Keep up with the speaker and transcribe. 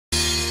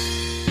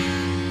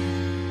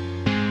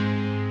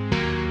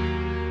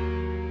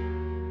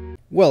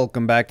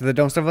Welcome back to the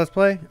Don't Stuff Let's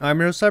Play. I'm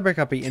your host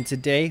Cybercopy, and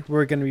today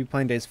we're going to be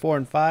playing days 4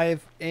 and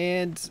 5.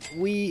 And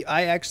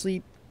I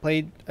actually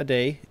played a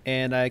day,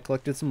 and I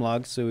collected some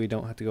logs, so we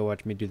don't have to go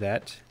watch me do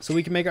that. So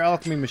we can make our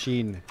alchemy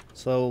machine.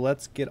 So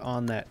let's get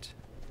on that.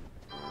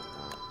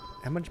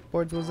 How much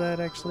boards was that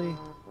actually?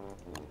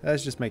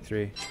 Let's just make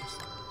 3.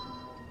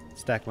 Just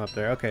stack them up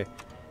there. Okay,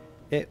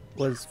 it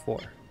was 4.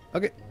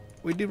 Okay,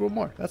 we did one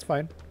more. That's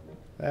fine.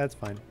 That's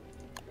fine.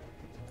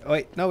 Oh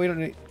wait, no, we don't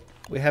need.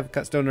 We have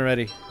cut stone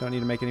already. Don't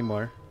need to make any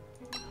more.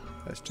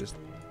 Let's just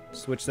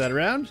switch that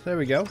around. There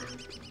we go.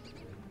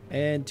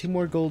 And 2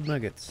 more gold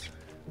nuggets.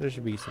 There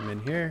should be some in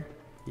here.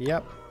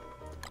 Yep.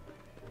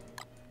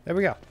 There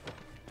we go.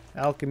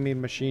 Alchemy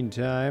machine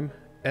time.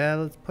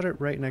 Let's put it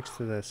right next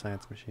to the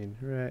science machine.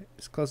 Right,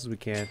 as close as we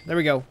can. There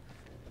we go.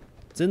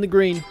 It's in the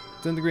green.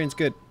 It's in the green. It's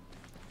good.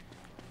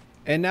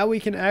 And now we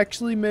can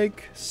actually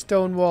make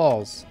stone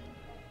walls.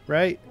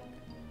 Right?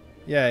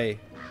 Yay.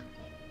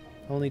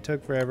 Only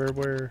took forever.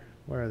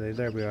 Where are they?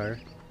 There we are.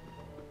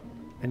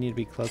 I need to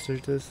be closer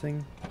to this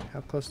thing.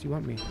 How close do you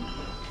want me?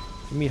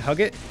 You mean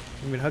hug it?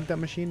 You mean hug that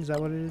machine? Is that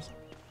what it is?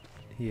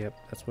 Yep,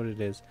 that's what it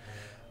is.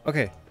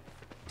 Okay.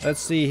 Let's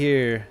see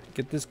here.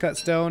 Get this cut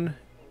stone.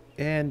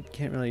 And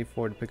can't really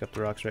afford to pick up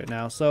the rocks right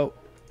now. So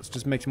let's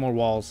just make some more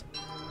walls.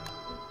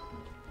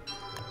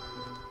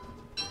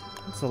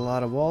 That's a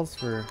lot of walls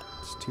for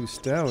just 2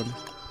 stone.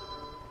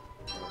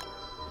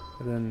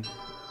 But then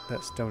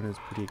that stone is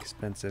pretty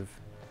expensive.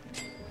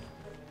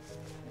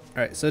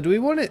 Alright, so do we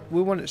want it?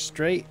 We want it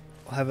straight.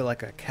 We'll have it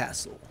like a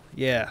castle.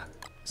 Yeah.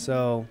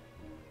 So,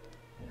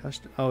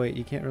 oh wait,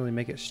 you can't really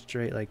make it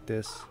straight like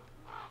this.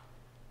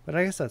 But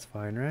I guess that's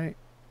fine, right?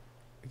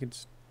 We could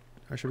just,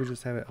 or should we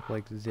just have it up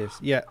like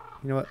this? Yeah.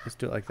 You know what? Let's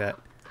do it like that.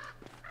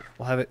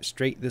 We'll have it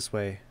straight this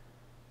way.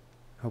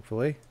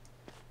 Hopefully.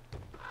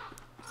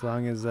 As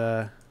long as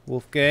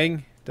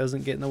Wolfgang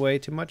doesn't get in the way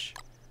too much.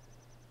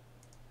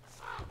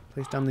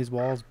 Place down these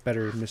walls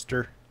better,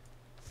 mister.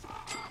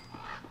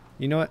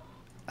 You know what?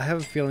 I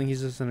have a feeling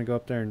he's just going to go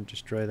up there and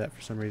destroy that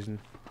for some reason.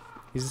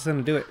 He's just going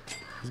to do it.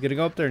 He's going to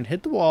go up there and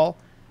hit the wall.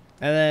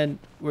 And then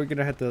we're going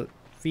to have to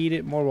feed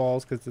it more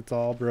walls because it's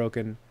all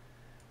broken.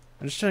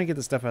 I'm just trying to get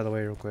the stuff out of the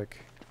way real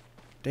quick.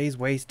 Day's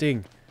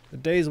wasting. The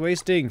day's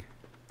wasting.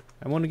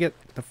 I want to get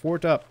the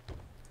fort up.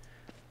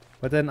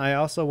 But then I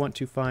also want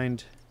to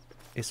find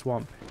a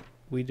swamp.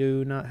 We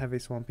do not have a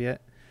swamp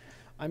yet.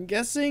 I'm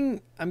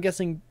guessing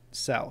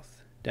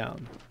south.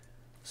 Down.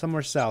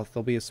 Somewhere south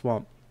there'll be a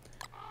swamp.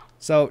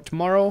 So,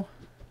 tomorrow...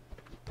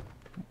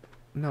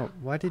 No,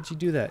 why did you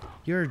do that?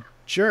 You're a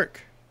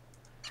jerk.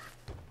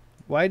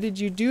 Why did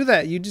you do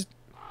that? You just...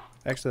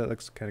 Actually, that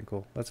looks kind of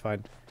cool. That's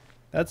fine.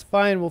 That's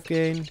fine,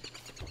 Wolfgang.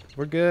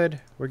 We're good.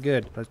 We're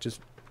good. Let's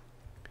just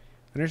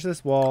finish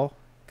this wall,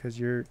 because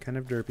you're kind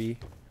of derpy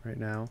right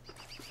now.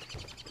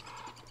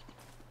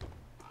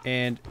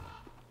 And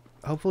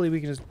hopefully we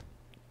can just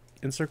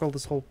encircle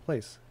this whole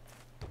place.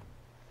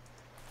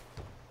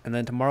 And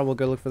then tomorrow we'll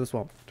go look for the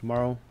swamp.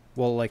 Tomorrow...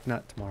 Well, like,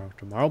 not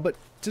tomorrow, but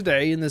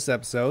today in this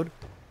episode.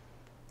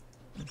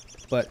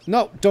 But,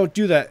 no, don't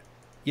do that.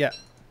 Yeah.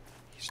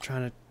 He's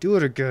trying to do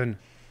it again.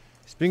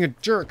 He's being a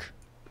jerk.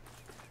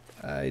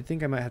 I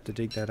think I might have to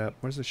dig that up.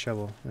 Where's the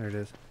shovel? There it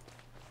is.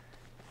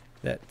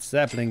 That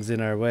sapling's in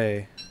our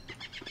way.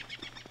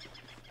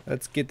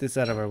 Let's get this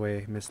out of our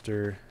way,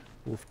 Mr.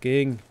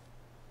 Wolfgang.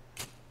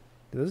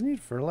 Do those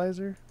need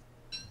fertilizer?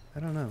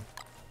 I don't know.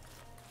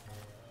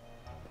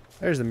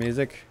 There's the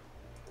music.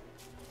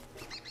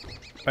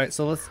 Alright,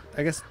 so let's,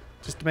 I guess,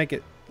 just to make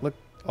it look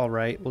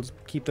alright, we'll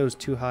just keep those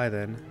 2 high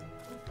then.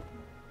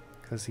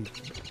 Because he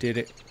did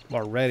it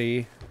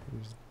already.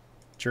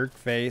 Jerk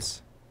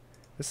face.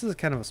 This is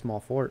kind of a small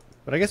fort.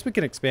 But I guess we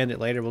can expand it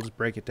later, we'll just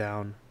break it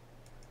down.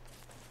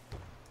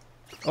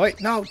 Oh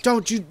wait, no,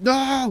 don't you,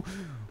 no!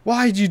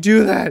 Why'd you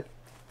do that?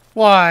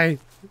 Why?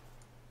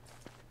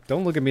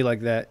 Don't look at me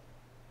like that.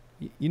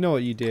 You know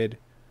what you did.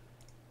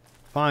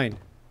 Fine.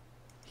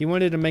 He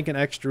wanted to make an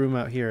extra room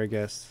out here, I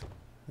guess.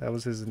 That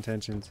was his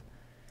intentions.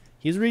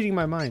 He's reading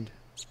my mind.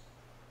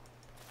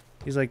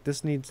 He's like,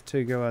 this needs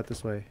to go out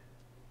this way.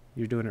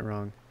 You're doing it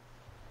wrong.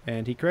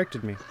 And he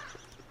corrected me.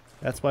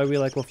 That's why we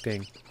like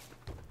Wolfgang.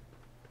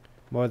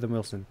 More than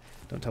Wilson.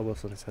 Don't tell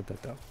Wilson I said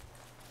that though.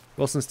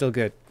 Wilson's still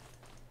good.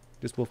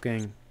 Just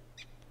Wolfgang.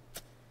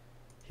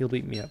 He'll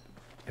beat me up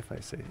if I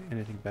say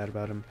anything bad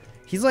about him.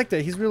 He's like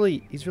that. He's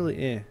really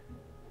eh.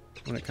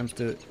 When it comes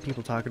to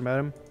people talking about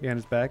him behind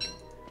his back.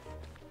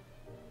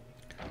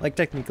 Like,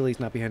 technically he's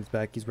not behind his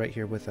back, he's right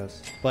here with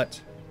us.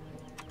 But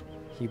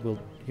he will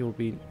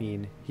be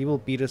mean. He will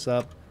beat us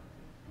up.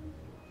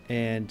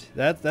 And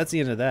that's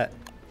the end of that.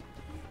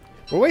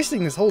 We're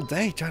wasting this whole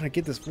day trying to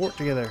get this fort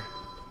together.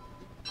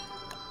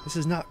 This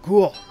is not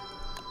cool.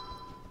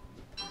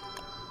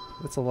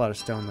 That's a lot of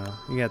stone though.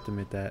 You have to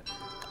admit that.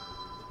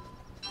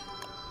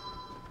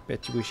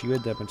 Bet you wish you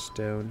had that much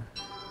stone.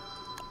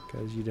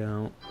 Because you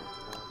don't.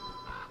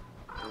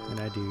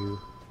 And I do.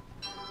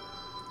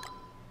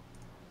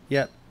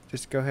 Yep.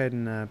 Just go ahead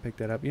and pick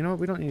that up. You know what?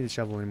 We don't need a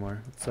shovel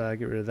anymore. Let's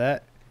get rid of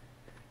that.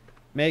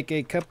 make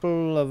a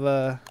couple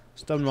of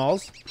stone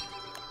walls.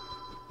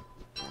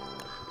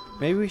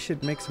 Maybe we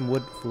should make some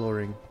wood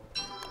flooring.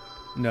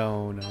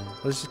 No, no.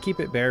 Let's just keep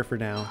it bare for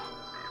now.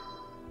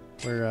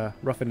 We're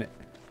roughing it.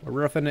 We're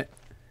roughing it.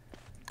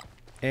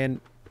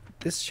 And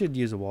this should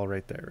use a wall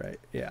right there, right?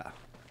 Yeah.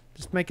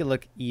 Just make it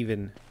look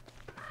even.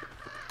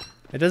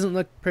 It doesn't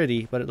look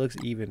pretty, but it looks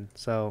even.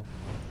 So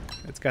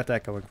it's got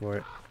that going for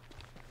it.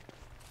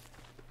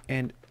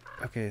 And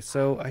okay,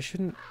 so I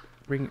shouldn't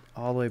bring it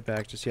all the way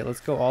back just yet. Let's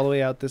go all the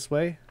way out this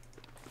way,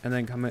 and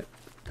then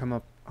come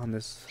up on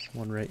this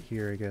one right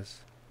here, I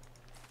guess.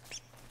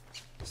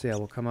 So yeah,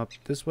 we'll come up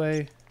this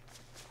way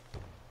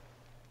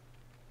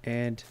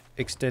and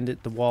extend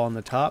it the wall on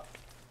the top.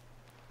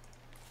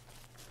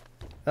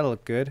 That'll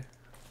look good.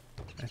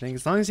 I think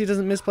as long as he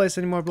doesn't misplace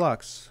any more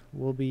blocks,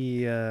 we'll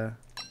be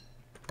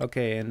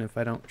okay. And if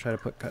I don't try to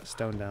put cut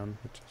stone down,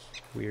 which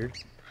is weird.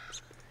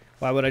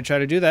 Why would I try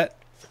to do that?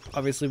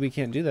 Obviously we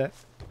can't do that.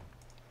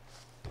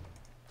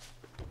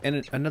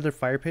 And another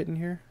fire pit in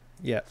here?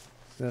 Yeah,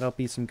 that'll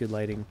be some good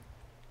lighting.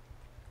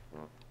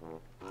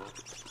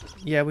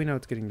 Yeah, we know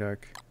it's getting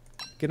dark.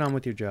 Get on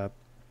with your job.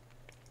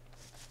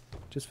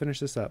 Just finish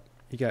this up.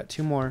 You got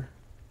two more.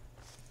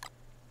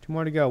 Two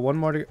more to go. One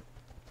more to go.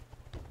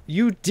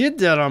 You did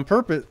that on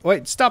purpose.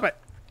 Wait, stop it.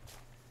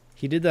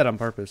 He did that on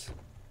purpose.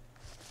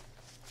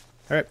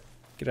 Alright,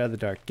 get out of the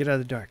dark. Get out of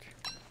the dark.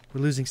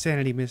 We're losing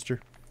sanity, Mr.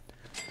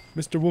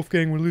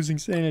 Wolfgang, we're losing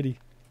sanity.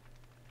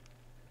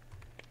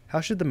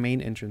 How should the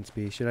main entrance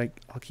be?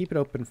 I'll keep it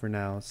open for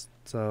now.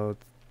 So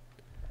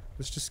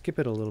let's just skip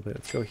it a little bit.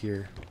 Let's go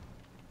here.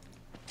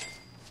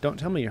 Don't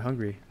tell me you're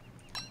hungry.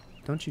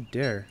 Don't you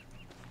dare.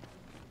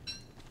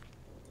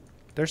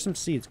 There's some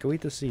seeds. Go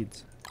eat the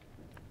seeds.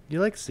 You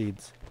like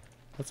seeds.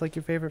 That's like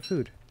your favorite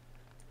food.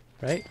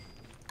 Right?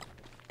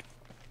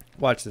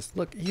 Watch this.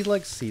 Look, he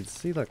likes seeds.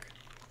 See, look.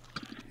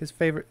 His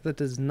favorite. That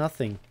does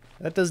nothing.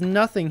 That does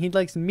nothing. He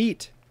likes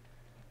meat.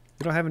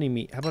 We don't have any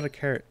meat. How about a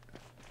carrot?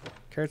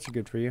 Carrots are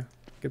good for you.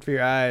 Good for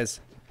your eyes.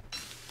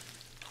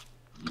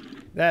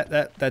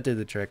 That did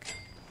the trick.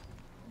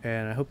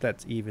 And I hope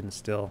that's even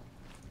still.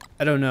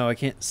 I don't know. I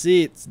can't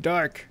see. It's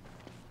dark.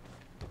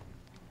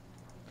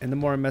 And the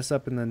more I mess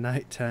up in the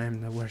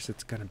nighttime, the worse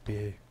it's gonna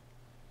be.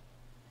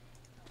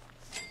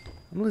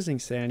 I'm losing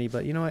sanity,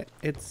 but you know what?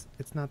 It's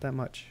not that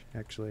much,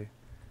 actually.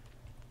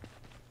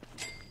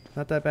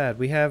 Not that bad.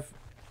 We're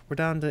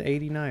down to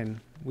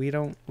 89. We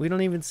don't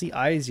even see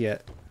eyes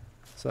yet.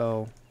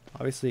 So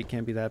obviously it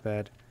can't be that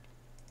bad.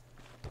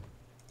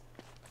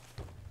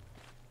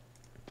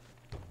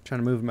 Trying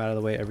to move him out of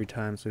the way every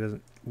time so he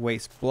doesn't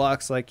waste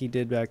blocks like he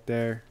did back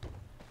there.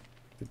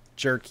 The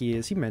jerk he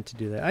is. He meant to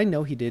do that. I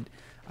know he did.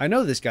 I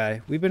know this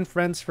guy. We've been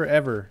friends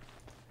forever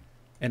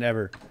and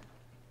ever.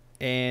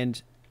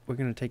 And we're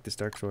gonna take this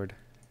dark sword.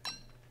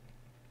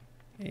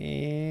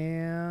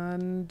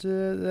 And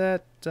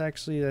that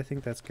actually, I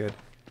think that's good.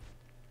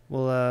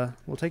 We'll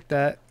take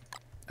that.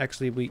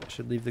 Actually, we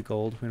should leave the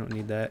gold. We don't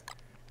need that.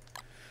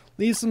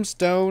 Leave some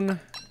stone.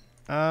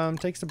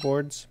 Take some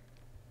boards.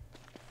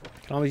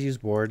 Can always use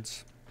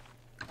boards.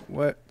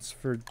 What's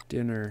for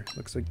dinner?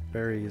 Looks like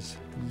berries.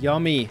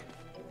 Yummy!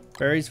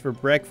 Berries for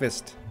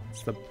breakfast.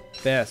 It's the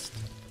best.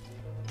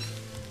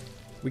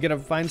 We gotta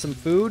find some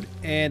food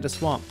and a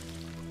swamp.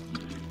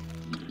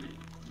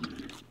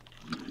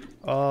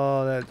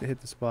 Oh, that hit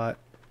the spot.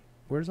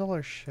 Where's all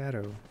our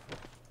shadow?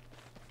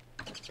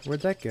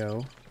 Where'd that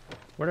go?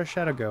 Where'd our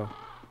shadow go?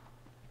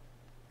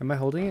 Am I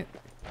holding it?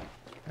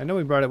 I know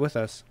we brought it with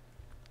us.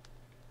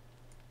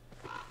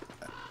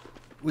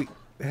 We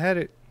had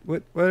it.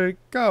 Where'd it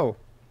go?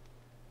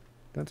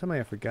 Don't tell me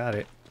I forgot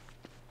it.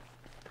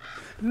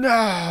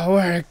 No,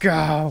 where'd it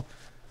go?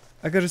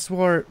 I could have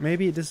swore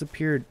maybe it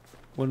disappeared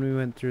when we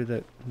went through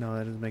the... No,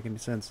 that doesn't make any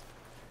sense.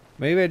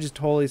 Maybe I just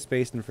totally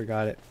spaced and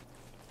forgot it.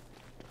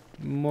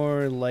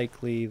 More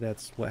likely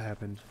that's what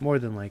happened. More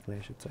than likely,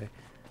 I should say.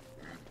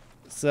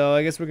 So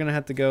I guess we're gonna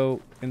have to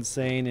go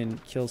insane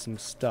and kill some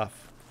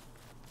stuff.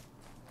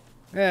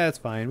 Yeah, that's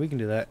fine. We can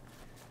do that.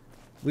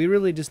 We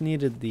really just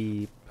needed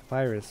the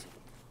papyrus.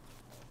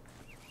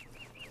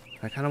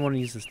 I kind of want to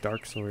use this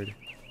dark sword.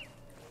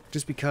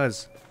 Just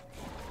because.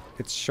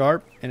 It's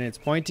sharp and it's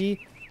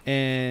pointy.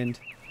 And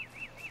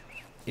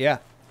yeah,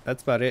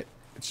 that's about it.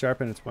 It's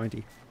sharp and it's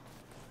pointy.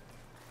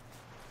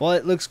 Well,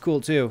 it looks cool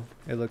too.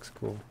 It looks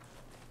cool.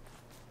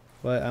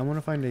 But I want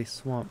to find a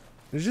swamp.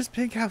 There's just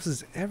pig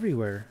houses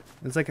everywhere.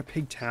 It's like a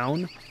pig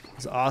town.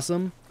 It's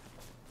awesome.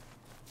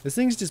 This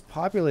thing's just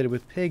populated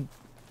with pig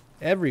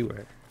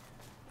everywhere.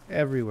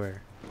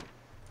 Everywhere.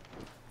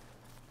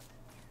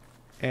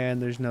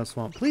 And there's no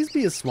swamp. Please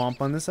be a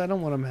swamp on this. I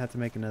don't want them to have to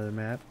make another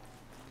map.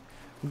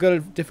 We'll go to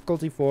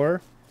difficulty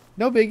 4.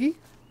 No biggie.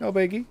 No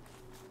biggie.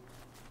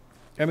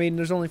 I mean,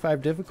 there's only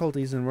 5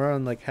 difficulties and we're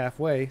on like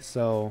halfway,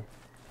 so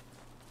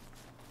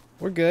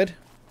we're good.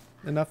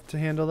 Enough to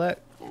handle that.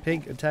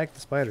 Pig, attack the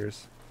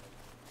spiders.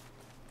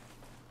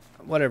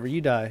 Whatever,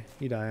 you die.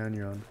 You die on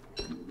your own.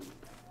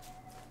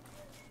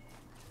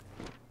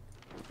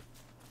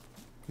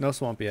 No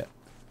swamp yet.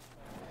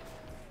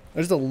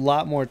 There's a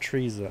lot more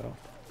trees though.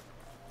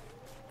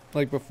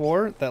 Like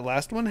before, that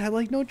last one had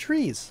like no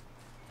trees.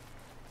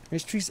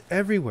 There's trees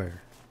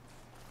everywhere.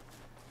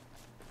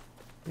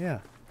 Yeah.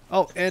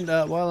 Oh, and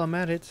while I'm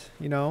at it,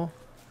 you know,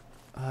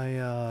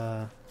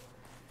 I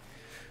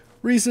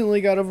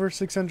recently got over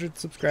 600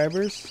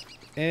 subscribers,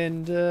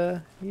 and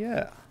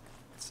yeah,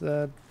 it's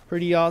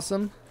pretty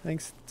awesome.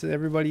 Thanks to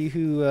everybody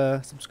who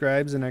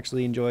subscribes and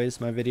actually enjoys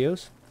my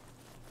videos.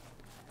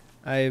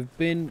 I've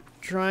been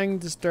trying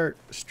to start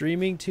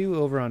streaming too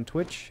over on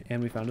Twitch,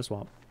 and we found a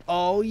swamp.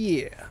 Oh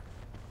yeah.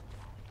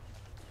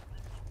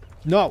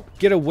 No,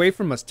 get away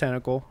from us,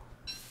 Tentacle.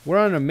 We're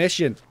on a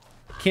mission.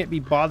 Can't be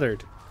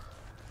bothered.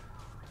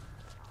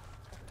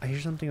 I hear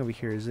something over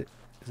here. Is it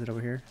over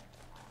here?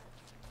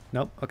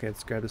 Nope. Okay,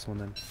 let's grab this one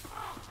then.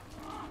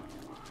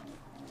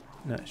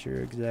 Not sure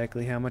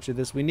exactly how much of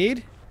this we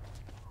need.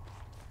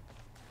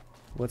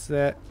 What's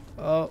that?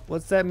 Oh,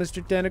 what's that,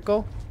 Mr.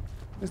 Tentacle?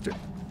 Mr.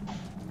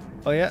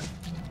 Oh yeah?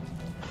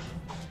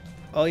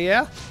 Oh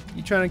yeah?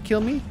 You trying to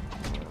kill me?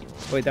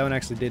 Wait, that one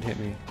actually did hit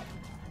me.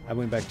 I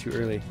went back too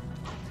early.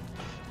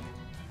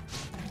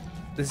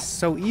 This is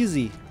so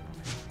easy.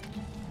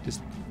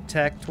 Just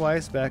attack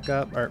twice, back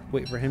up, or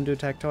wait for him to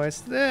attack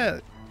twice.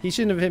 He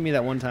shouldn't have hit me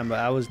that one time, but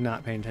I was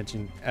not paying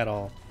attention at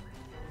all.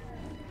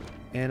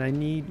 And I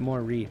need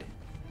more reed.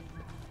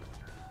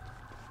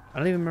 I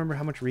don't even remember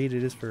how much reed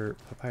it is for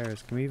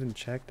papyrus. Can we even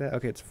check that?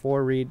 Okay, it's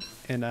 4 reed.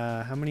 And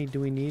how many do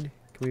we need?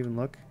 Can we even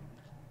look?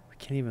 We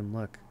can't even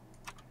look.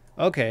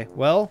 Okay,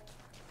 well,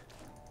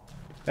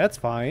 that's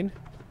fine.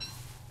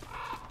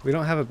 We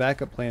don't have a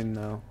backup plan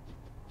though.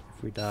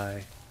 If we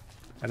die,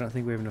 I don't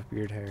think we have enough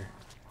beard hair.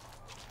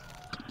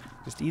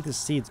 Just eat the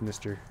seeds,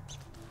 mister.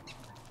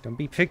 Don't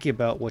be picky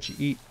about what you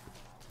eat.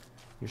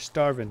 You're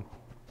starving.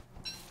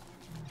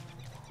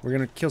 We're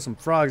gonna kill some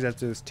frogs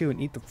after this too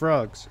and eat the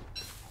frogs.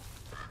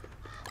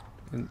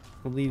 And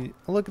we'll leave.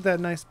 Oh, look at that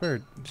nice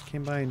bird. Just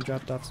came by and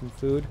dropped off some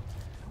food.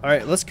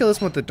 Alright, let's kill this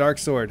one with the dark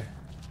sword.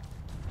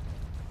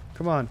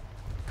 Come on.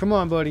 Come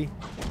on, buddy.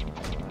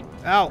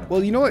 Ow.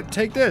 Well, you know what?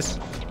 Take this.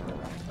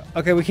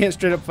 Okay, we can't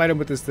straight up fight him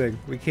with this thing.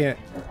 We can't.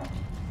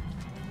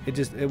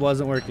 It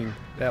wasn't working.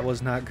 That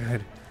was not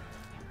good.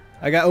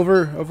 I got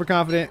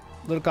overconfident,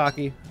 a little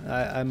cocky,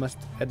 I must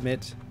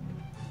admit.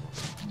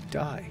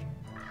 Die.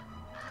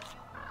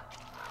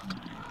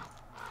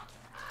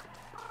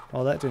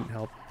 Oh, that didn't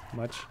help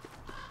much.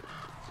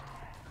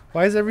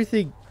 Why is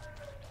everything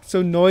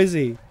so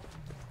noisy?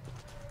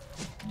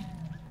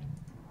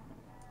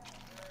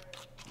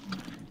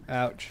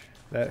 Ouch.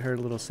 That hurt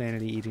a little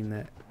sanity eating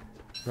that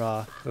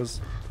raw. Those.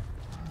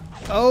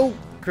 Oh,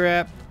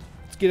 crap.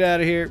 Let's get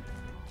out of here.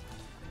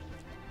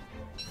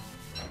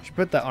 Should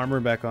put that armor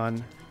back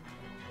on.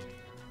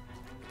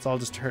 It's all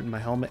just hurting my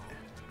helmet.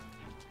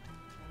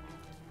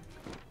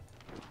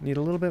 Need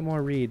a little bit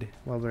more reed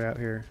while we're out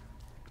here.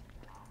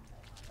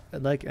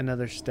 I'd like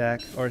another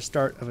stack, or a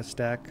start of a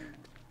stack.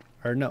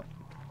 Or no.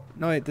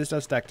 No, wait, this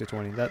does stack to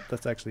 20.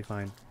 That's actually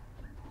fine.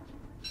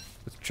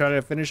 Let's try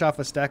to finish off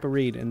a stack of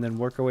reed and then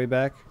work our way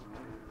back.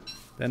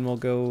 Then we'll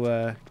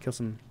go kill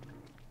some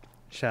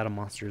shadow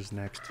monsters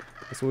next.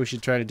 That's what we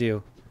should try to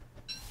do.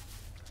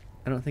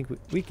 I don't think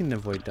we can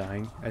avoid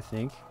dying, I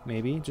think.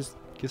 Maybe. Just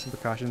get some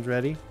precautions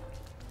ready.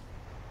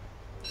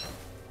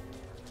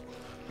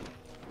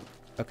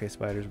 Okay,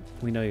 spiders.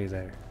 We know you're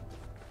there.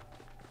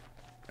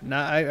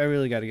 Nah, I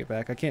really gotta get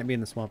back. I can't be in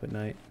the swamp at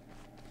night.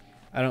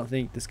 I don't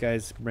think this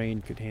guy's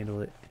brain could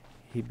handle it.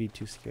 He'd be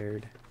too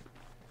scared.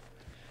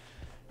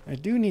 I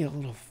do need a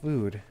little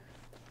food.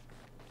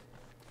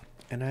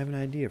 And I have an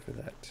idea for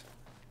that.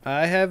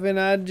 I have an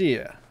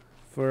idea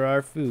for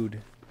our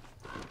food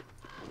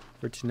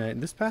for tonight.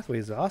 This pathway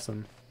is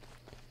awesome.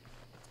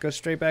 Go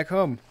straight back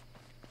home.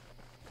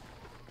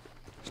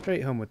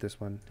 Straight home with this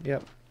one.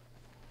 Yep.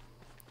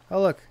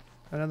 Oh look,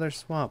 another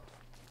swamp.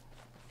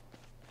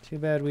 Too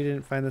bad we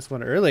didn't find this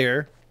one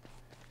earlier.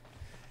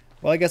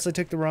 Well, I guess I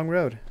took the wrong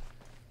road.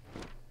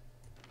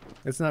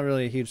 It's not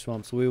really a huge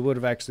swamp, so we would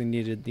have actually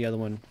needed the other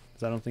one,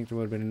 because I don't think there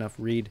would have been enough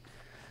reed.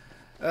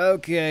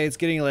 Okay, it's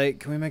getting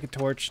late. Can we make a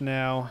torch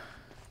now?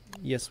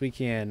 Yes, we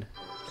can.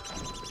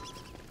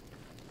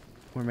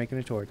 We're making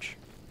a torch.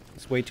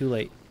 It's way too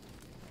late.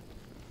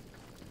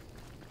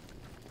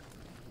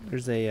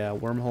 There's a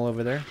wormhole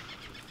over there.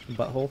 A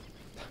butthole.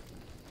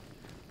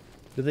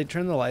 Do they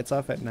turn the lights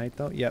off at night,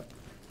 though? Yep.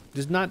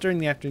 Just not during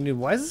the afternoon.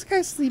 Why is this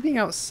guy sleeping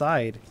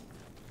outside?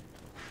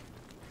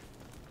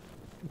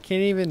 He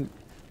can't even...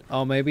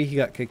 Oh, maybe he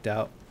got kicked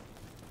out.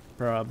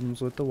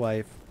 Problems with the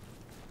wife.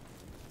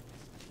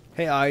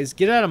 Hey, eyes,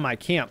 get out of my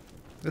camp.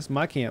 This is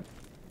my camp.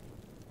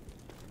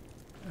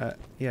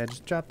 Yeah,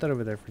 just drop that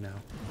over there for now.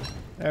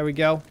 There we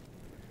go.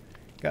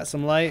 Got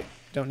some light.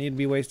 Don't need to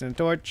be wasting a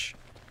torch.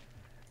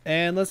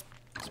 And let's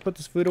put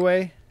this food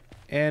away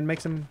and make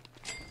some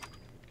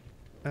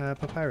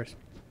papyrus.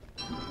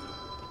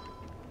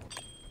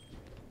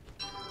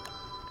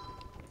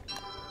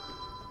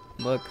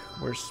 Look,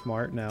 we're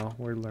smart now.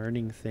 We're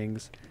learning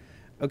things.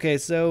 Okay,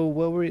 so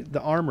what were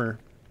the armor?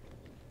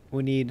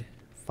 We need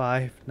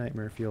 5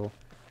 nightmare fuel.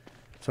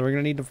 So we're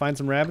gonna need to find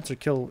some rabbits or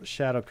kill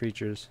shadow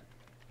creatures.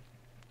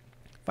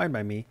 Fine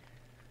by me.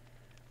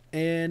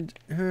 And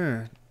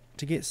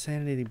to get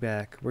sanity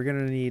back, we're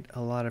gonna need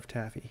a lot of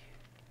taffy.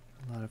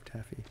 A lot of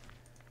taffy.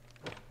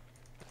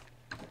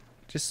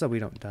 Just so we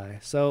don't die.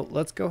 So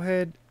let's go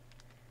ahead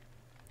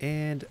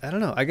and I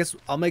don't know. I guess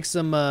I'll make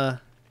some. I'll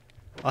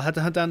have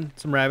to hunt down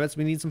some rabbits.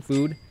 We need some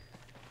food,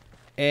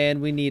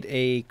 and we need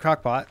a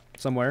crock pot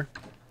somewhere.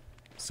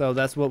 So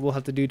that's what we'll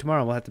have to do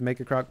tomorrow. We'll have to make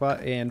a crock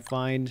pot and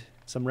find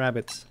some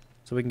rabbits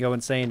so we can go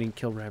insane and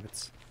kill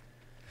rabbits.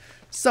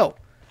 So,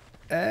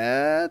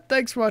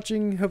 thanks for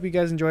watching. Hope you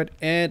guys enjoyed,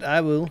 and I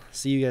will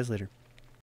see you guys later.